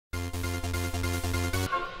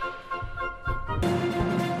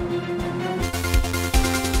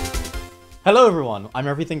Hello everyone, I'm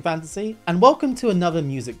Everything Fantasy, and welcome to another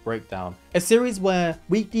Music Breakdown, a series where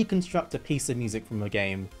we deconstruct a piece of music from a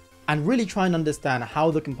game and really try and understand how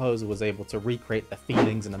the composer was able to recreate the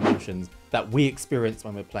feelings and emotions that we experience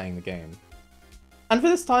when we're playing the game. And for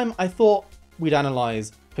this time, I thought we'd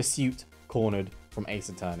analyse Pursuit Cornered from Ace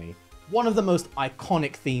Attorney, one of the most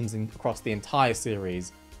iconic themes across the entire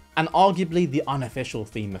series, and arguably the unofficial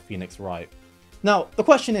theme of Phoenix Wright. Now, the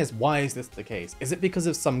question is, why is this the case? Is it because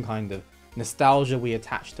of some kind of nostalgia we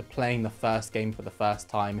attach to playing the first game for the first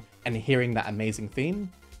time and hearing that amazing theme?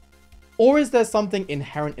 Or is there something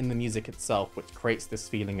inherent in the music itself which creates this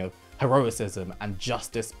feeling of heroicism and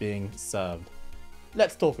justice being served?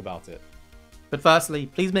 Let's talk about it. But firstly,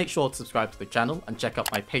 please make sure to subscribe to the channel and check out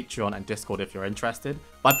my Patreon and Discord if you're interested.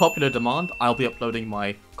 By popular demand, I'll be uploading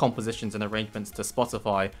my compositions and arrangements to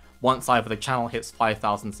Spotify once either the channel hits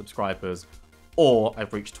 5,000 subscribers or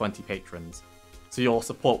I've reached 20 patrons. So your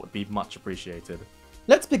support would be much appreciated.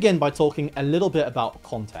 Let's begin by talking a little bit about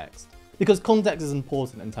context, because context is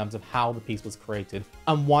important in terms of how the piece was created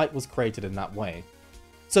and why it was created in that way.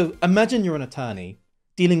 So imagine you're an attorney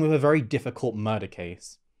dealing with a very difficult murder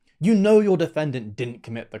case. You know your defendant didn't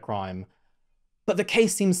commit the crime, but the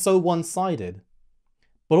case seems so one-sided.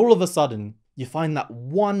 But all of a sudden, you find that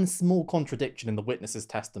one small contradiction in the witness's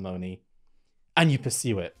testimony, and you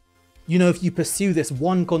pursue it. You know, if you pursue this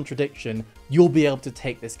one contradiction, you'll be able to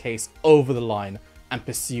take this case over the line and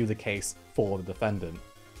pursue the case for the defendant.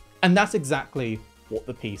 And that's exactly what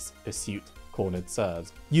the piece Pursuit Cornered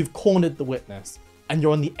serves. You've cornered the witness, and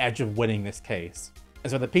you're on the edge of winning this case.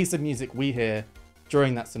 And so the piece of music we hear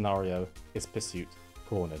during that scenario is Pursuit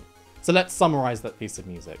Cornered. So let's summarize that piece of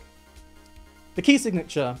music. The key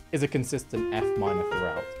signature is a consistent F minor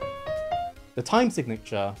throughout. The time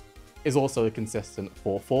signature is also a consistent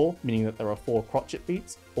 4/4, meaning that there are 4 crotchet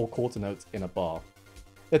beats or quarter notes in a bar.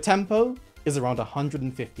 The tempo is around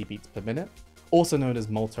 150 beats per minute, also known as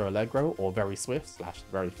molto allegro or very swift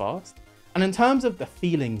 / very fast. And in terms of the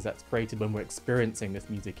feelings that's created when we're experiencing this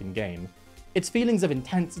music in game, it's feelings of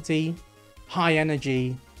intensity, high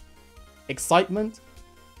energy, excitement,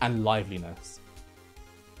 and liveliness.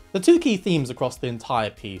 The two key themes across the entire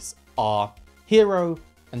piece are hero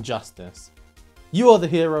and justice. You are the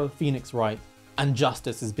hero, Phoenix Wright, and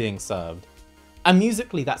justice is being served. And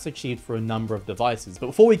musically, that's achieved through a number of devices. But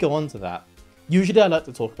before we go on to that, usually I like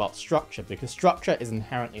to talk about structure, because structure is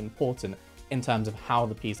inherently important in terms of how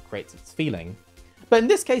the piece creates its feeling. But in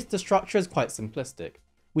this case, the structure is quite simplistic.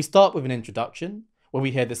 We start with an introduction, where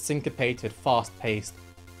we hear the syncopated, fast-paced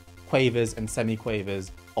quavers and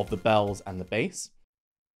semi-quavers of the bells and the bass.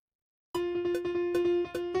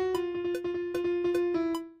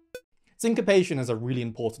 Syncopation is a really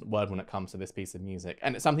important word when it comes to this piece of music,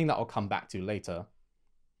 and it's something that I'll come back to later.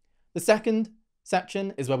 The second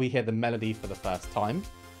section is where we hear the melody for the first time,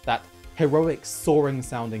 that heroic, soaring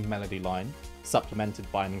sounding melody line,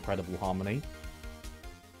 supplemented by an incredible harmony.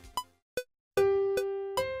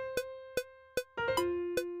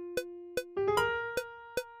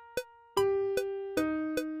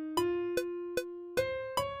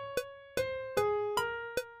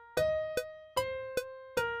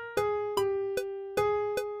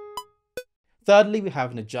 Thirdly, we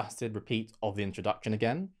have an adjusted repeat of the introduction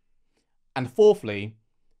again. And fourthly,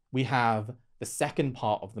 we have the second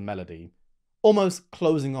part of the melody, almost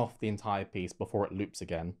closing off the entire piece before it loops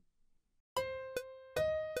again.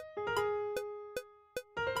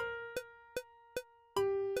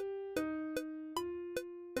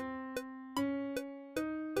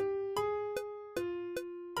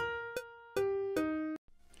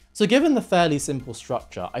 So given the fairly simple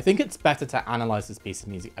structure, I think it's better to analyse this piece of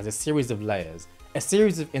music as a series of layers, a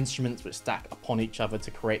series of instruments which stack upon each other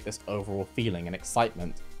to create this overall feeling and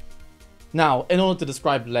excitement. Now, in order to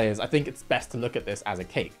describe layers, I think it's best to look at this as a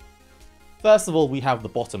cake. First of all, we have the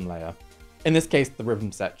bottom layer, in this case the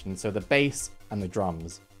rhythm section, so the bass and the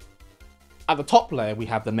drums. At the top layer, we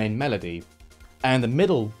have the main melody, and the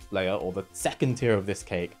middle layer, or the second tier of this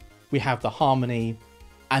cake, we have the harmony,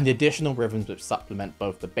 and the additional rhythms which supplement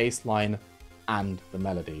both the bass line and the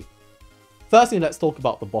melody. Firstly, let's talk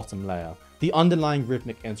about the bottom layer, the underlying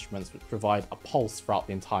rhythmic instruments which provide a pulse throughout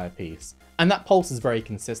the entire piece. And that pulse is very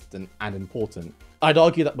consistent and important. I'd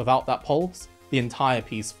argue that without that pulse, the entire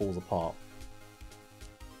piece falls apart.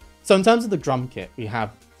 So in terms of the drum kit, we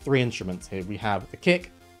have 3 instruments here. We have the kick,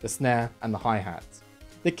 the snare, and the hi-hats.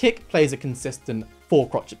 The kick plays a consistent 4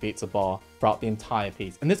 crotchet beats a bar throughout the entire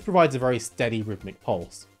piece, and this provides a very steady rhythmic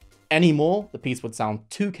pulse. Any more, the piece would sound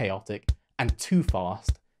too chaotic and too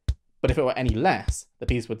fast, but if it were any less, the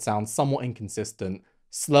piece would sound somewhat inconsistent,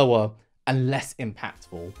 slower, and less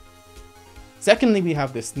impactful. Secondly, we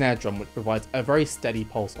have this snare drum which provides a very steady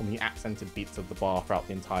pulse on the accented beats of the bar throughout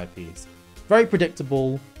the entire piece. Very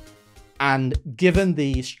predictable, and given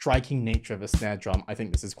the striking nature of a snare drum, I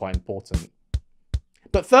think this is quite important.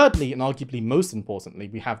 But thirdly, and arguably most importantly,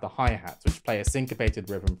 we have the hi-hats, which play a syncopated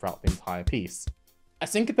rhythm throughout the entire piece. A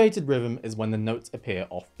syncopated rhythm is when the notes appear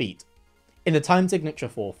off-beat. In the time signature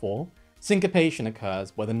 4/4, syncopation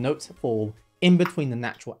occurs where the notes fall in between the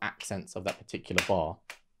natural accents of that particular bar.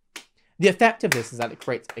 The effect of this is that it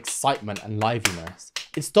creates excitement and liveliness.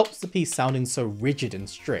 It stops the piece sounding so rigid and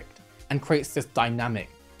strict, and creates this dynamic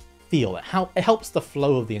feel. It helps the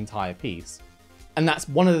flow of the entire piece. And that's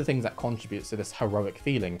one of the things that contributes to this heroic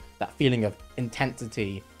feeling, that feeling of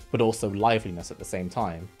intensity, but also liveliness at the same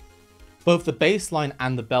time. Both the bass line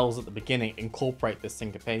and the bells at the beginning incorporate this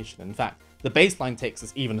syncopation. In fact, the bass line takes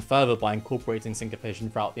us even further by incorporating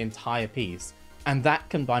syncopation throughout the entire piece, and that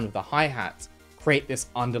combined with the hi-hats create this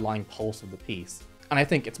underlying pulse of the piece. And I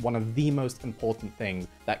think it's one of the most important things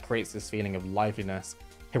that creates this feeling of liveliness,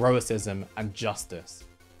 heroicism, and justice.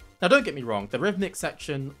 Now don't get me wrong, the rhythmic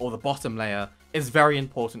section, or the bottom layer, is very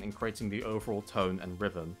important in creating the overall tone and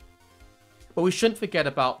rhythm. But we shouldn't forget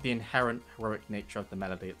about the inherent heroic nature of the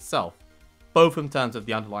melody itself, both in terms of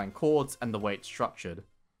the underlying chords and the way it's structured.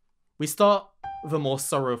 We start with a more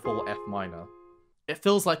sorrowful F minor. It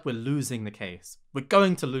feels like we're losing the case. We're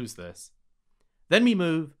going to lose this. Then we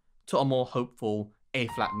move to a more hopeful A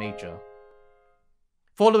flat major.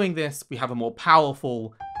 Following this, we have a more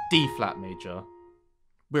powerful D flat major.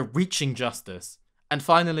 We're reaching justice. And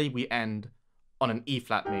finally, we end on an E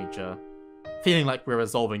flat major, feeling like we're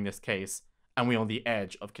resolving this case and we're on the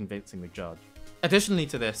edge of convincing the judge. Additionally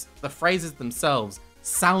to this, the phrases themselves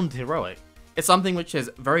sound heroic. It's something which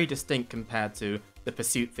is very distinct compared to the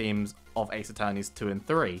pursuit themes of Ace Attorneys 2 and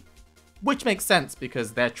 3, which makes sense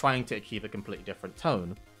because they're trying to achieve a completely different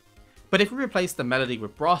tone. But if we replace the melody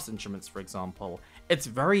with brass instruments, for example, it's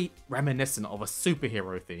very reminiscent of a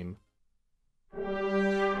superhero theme.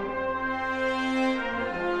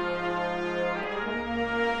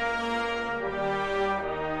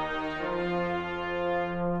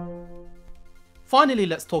 Finally,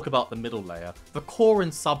 let's talk about the middle layer, the core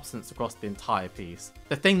and substance across the entire piece,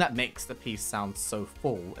 the thing that makes the piece sound so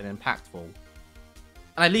full and impactful.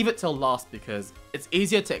 And I leave it till last because it's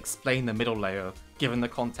easier to explain the middle layer given the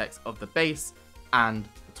context of the bass and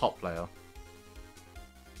the top layer.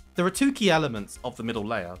 There are two key elements of the middle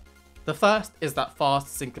layer. The first is that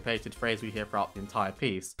fast syncopated phrase we hear throughout the entire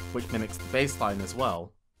piece, which mimics the bass line as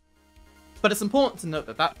well. But it's important to note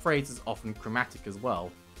that that phrase is often chromatic as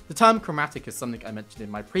well. The term chromatic is something I mentioned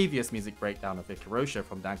in my previous music breakdown of Ikarushia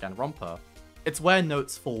from Danganronpa. It's where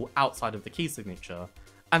notes fall outside of the key signature,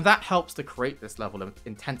 and that helps to create this level of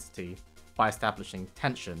intensity by establishing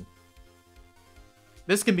tension.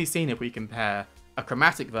 This can be seen if we compare a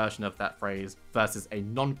chromatic version of that phrase versus a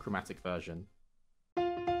non-chromatic version.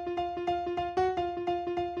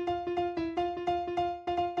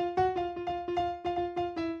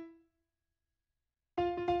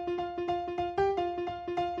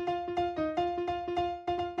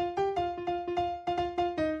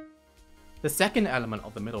 The second element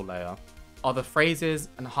of the middle layer are the phrases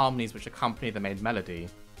and harmonies which accompany the main melody.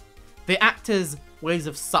 They act as ways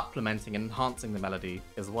of supplementing and enhancing the melody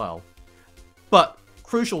as well. But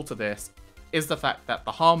crucial to this is the fact that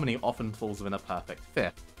the harmony often falls within a perfect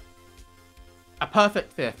fifth. A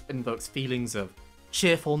perfect fifth invokes feelings of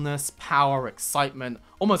cheerfulness, power, excitement,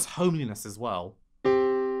 almost homeliness as well.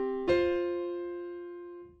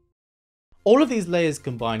 All of these layers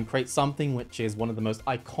combined create something which is one of the most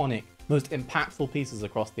iconic, most impactful pieces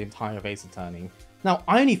across the entire Ace Attorney. Now,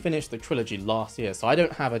 I only finished the trilogy last year, so I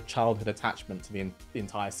don't have a childhood attachment to the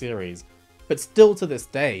entire series, but still to this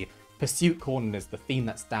day, Pursuit Cornered is the theme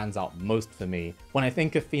that stands out most for me. When I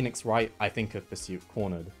think of Phoenix Wright, I think of Pursuit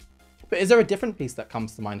Cornered. But is there a different piece that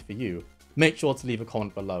comes to mind for you? Make sure to leave a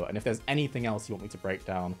comment below, and if there's anything else you want me to break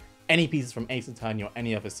down, any pieces from Ace Attorney or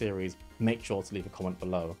any other series, make sure to leave a comment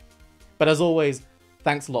below. But as always,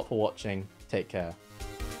 thanks a lot for watching, take care.